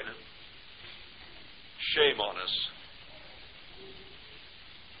in doing it. Shame on us.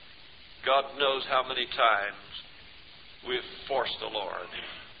 God knows how many times we've forced the Lord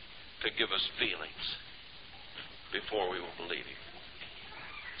to give us feelings before we will believe Him.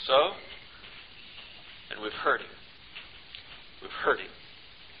 So, and we've hurt Him. We've hurt Him.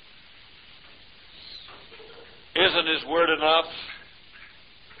 Isn't His word enough?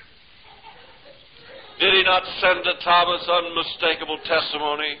 Did He not send to Thomas unmistakable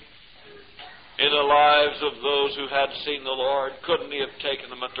testimony in the lives of those who had seen the Lord? Couldn't He have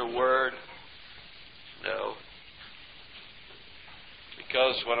taken them at their word? No.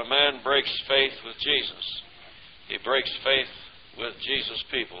 Because when a man breaks faith with Jesus, he breaks faith with Jesus'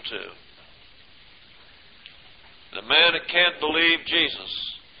 people too. The man that can't believe Jesus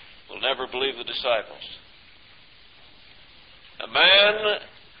will never believe the disciples. A man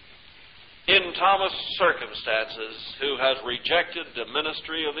in Thomas' circumstances who has rejected the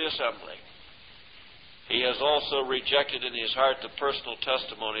ministry of the assembly, he has also rejected in his heart the personal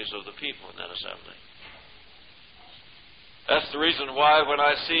testimonies of the people in that assembly. That's the reason why when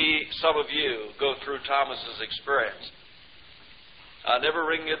I see some of you go through Thomas's experience, I never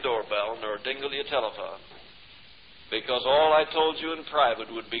ring your doorbell nor dingle your telephone. Because all I told you in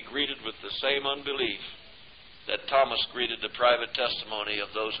private would be greeted with the same unbelief that Thomas greeted the private testimony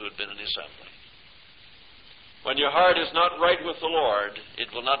of those who had been in the assembly. When your heart is not right with the Lord, it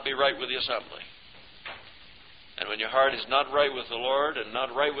will not be right with the assembly. And when your heart is not right with the Lord and not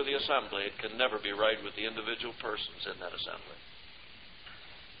right with the assembly, it can never be right with the individual persons in that assembly.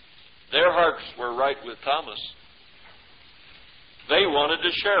 Their hearts were right with Thomas. They wanted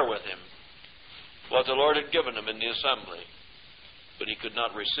to share with him what the Lord had given him in the assembly, but he could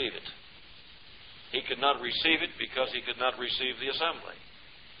not receive it. He could not receive it because he could not receive the assembly.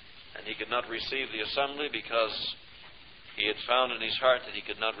 And he could not receive the assembly because he had found in his heart that he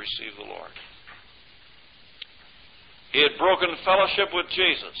could not receive the Lord. He had broken fellowship with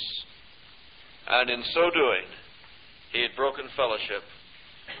Jesus, and in so doing, he had broken fellowship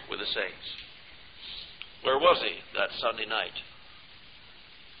with the saints. Where was he that Sunday night?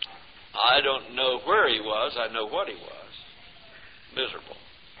 I don't know where he was. I know what he was. Miserable.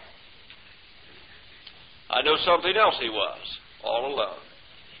 I know something else he was. All alone.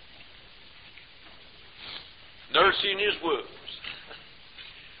 nursing his wounds,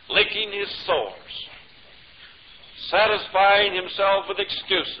 licking his sores, satisfying himself with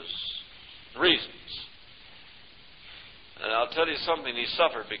excuses, reasons. And I'll tell you something, he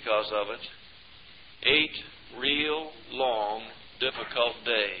suffered because of it. 8 real, long, difficult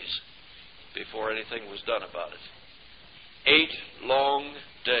days before anything was done about it. 8 long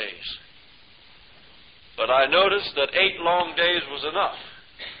days. But I noticed that 8 long days was enough.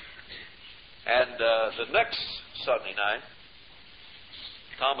 And the next Sunday night,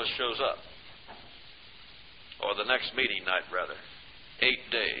 Thomas shows up. Or the next meeting night, rather. 8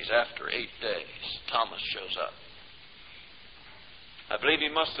 days, after 8 days, Thomas shows up. I believe he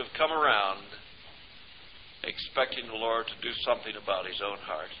must have come around expecting the Lord to do something about his own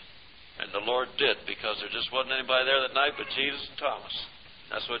heart. And the Lord did, because there just wasn't anybody there that night but Jesus and Thomas.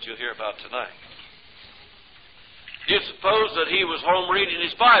 That's what you'll hear about tonight. Do you suppose that he was home reading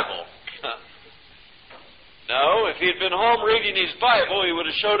his Bible? No, if he had been home reading his Bible, he would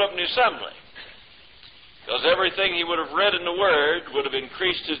have showed up in the assembly. Because everything he would have read in the Word would have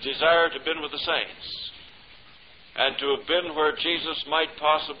increased his desire to have been with the saints. And to have been where Jesus might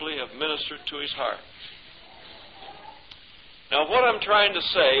possibly have ministered to his heart. Now, what I'm trying to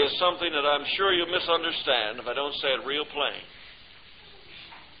say is something that I'm sure you'll misunderstand if I don't say it real plain.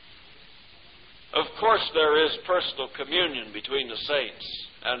 Of course, there is personal communion between the saints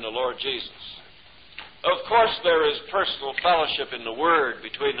and the Lord Jesus. Of course, there is personal fellowship in the Word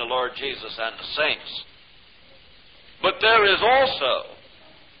between the Lord Jesus and the saints. But there is also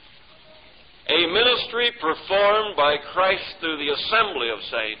a ministry performed by Christ through the assembly of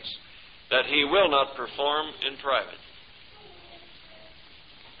saints that he will not perform in private.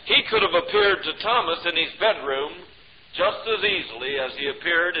 He could have appeared to Thomas in his bedroom just as easily as he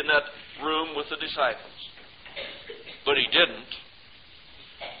appeared in that room with the disciples. But he didn't.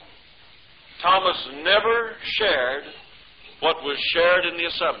 Thomas never shared what was shared in the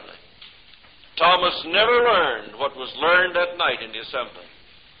assembly. Thomas never learned what was learned that night in the assembly.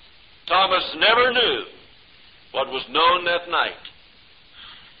 Thomas never knew what was known that night.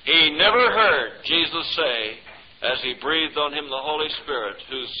 He never heard Jesus say, as he breathed on him the Holy Spirit,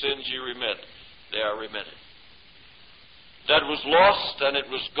 whose sins ye remit, they are remitted. That was lost and it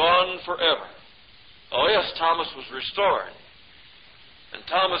was gone forever. Oh yes, Thomas was restored. And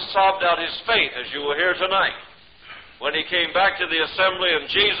Thomas sobbed out his faith, as you will hear tonight, when he came back to the assembly and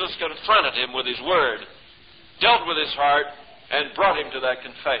Jesus confronted him with his word, dealt with his heart, and brought him to that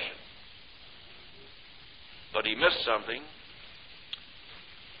confession. But he missed something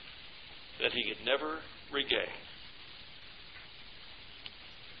that he could never regain.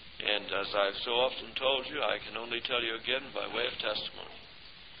 And as I've so often told you, I can only tell you again by way of testimony.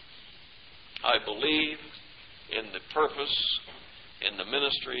 I believe in the purpose, in the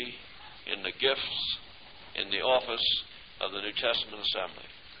ministry, in the gifts, in the office of the New Testament assembly.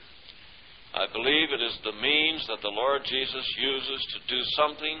 I believe it is the means that the Lord Jesus uses to do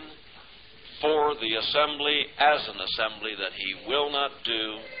something for the assembly as an assembly that he will not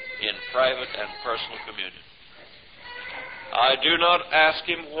do in private and personal communion. I do not ask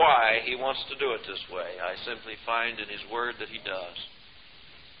him why he wants to do it this way. I simply find in his word that he does.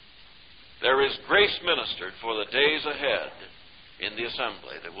 There is grace ministered for the days ahead in the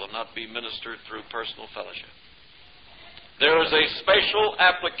assembly that will not be ministered through personal fellowship. There is a special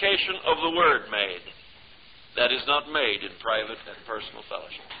application of the word made that is not made in private and personal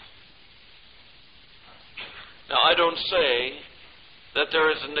fellowship. Now, I don't say that there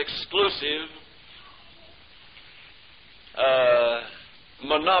is an exclusive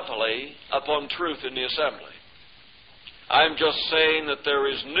monopoly upon truth in the assembly. I'm just saying that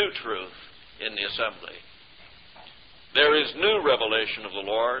there is new truth in the assembly. There is new revelation of the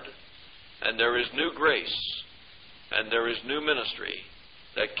Lord, and there is new grace, and there is new ministry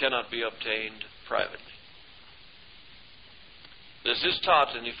that cannot be obtained privately. This is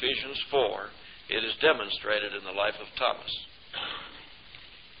taught in Ephesians 4. It is demonstrated in the life of Thomas.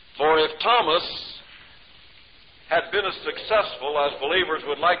 For if Thomas had been as successful as believers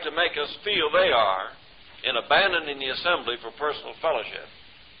would like to make us feel they are in abandoning the assembly for personal fellowship,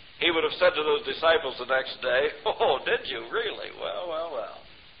 he would have said to those disciples the next day, "Oh, did you really? Well.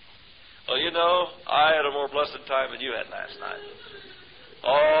 Well, you know, I had a more blessed time than you had last night.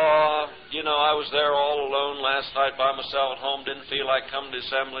 Oh, you know, I was there all alone last night by myself at home, didn't feel like coming to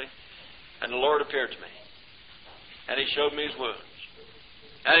assembly, and the Lord appeared to me, and he showed me his wounds.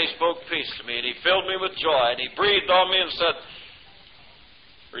 And he spoke peace to me, and he filled me with joy, and he breathed on me and said,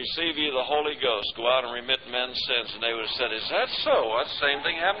 receive ye the Holy Ghost, go out and remit men's sins." And they would have said, "Is that so? Well, the same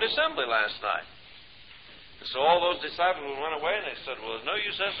thing happened in assembly last night." And so all those disciples went away, and they said, "Well, there's no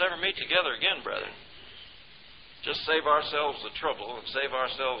use us ever meet together again, brethren." just save ourselves the trouble and save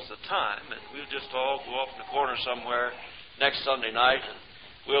ourselves the time, and we'll just all go off in the corner somewhere next Sunday night, and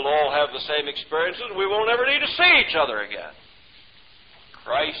we'll all have the same experiences, and we won't ever need to see each other again.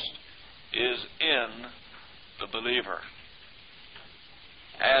 Christ is in the believer.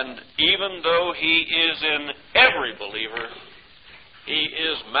 And even though He is in every believer, He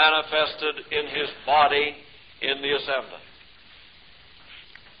is manifested in His body in the assembly.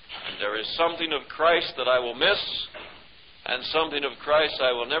 And there is something of Christ that I will miss, and something of Christ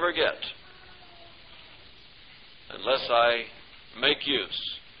I will never get, unless I make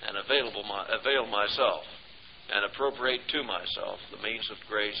use and avail myself and appropriate to myself the means of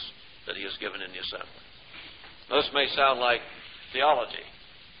grace that He has given in the assembly. Now, this may sound like theology,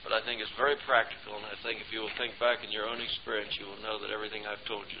 but I think it's very practical, and I think if you will think back in your own experience, you will know that everything I've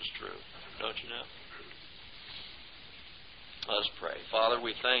told you is true. Don't you know? Let us pray. Father,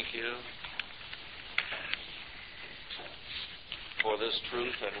 we thank You for this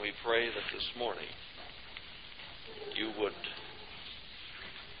truth, and we pray that this morning You would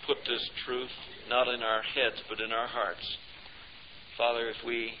put this truth not in our heads but in our hearts. Father, if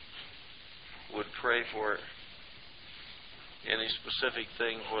we would pray for any specific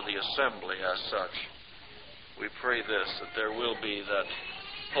thing for the assembly as such, we pray this, that there will be that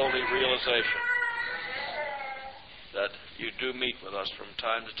holy realization that You do meet with us from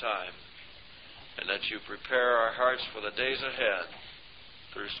time to time, and that You prepare our hearts for the days ahead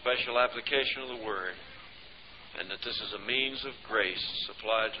through special application of the Word, and that this is a means of grace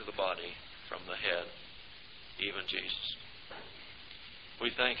supplied to the body from the head, even Jesus.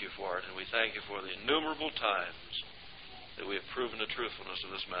 We thank You for it, and we thank You for the innumerable times that we have proven the truthfulness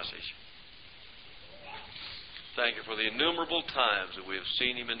of this message. Thank You for the innumerable times that we have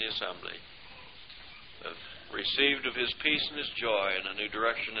seen Him in the assembly, have received of His peace and His joy and a new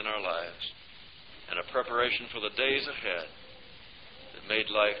direction in our lives, and a preparation for the days ahead that made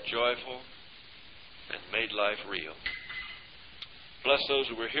life joyful and made life real. Bless those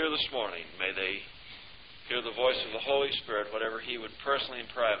who were here this morning. May they hear the voice of the Holy Spirit, whatever He would personally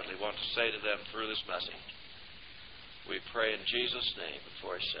and privately want to say to them through this message. We pray in Jesus' name and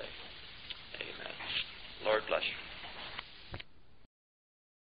for His sake. Amen. Lord bless you.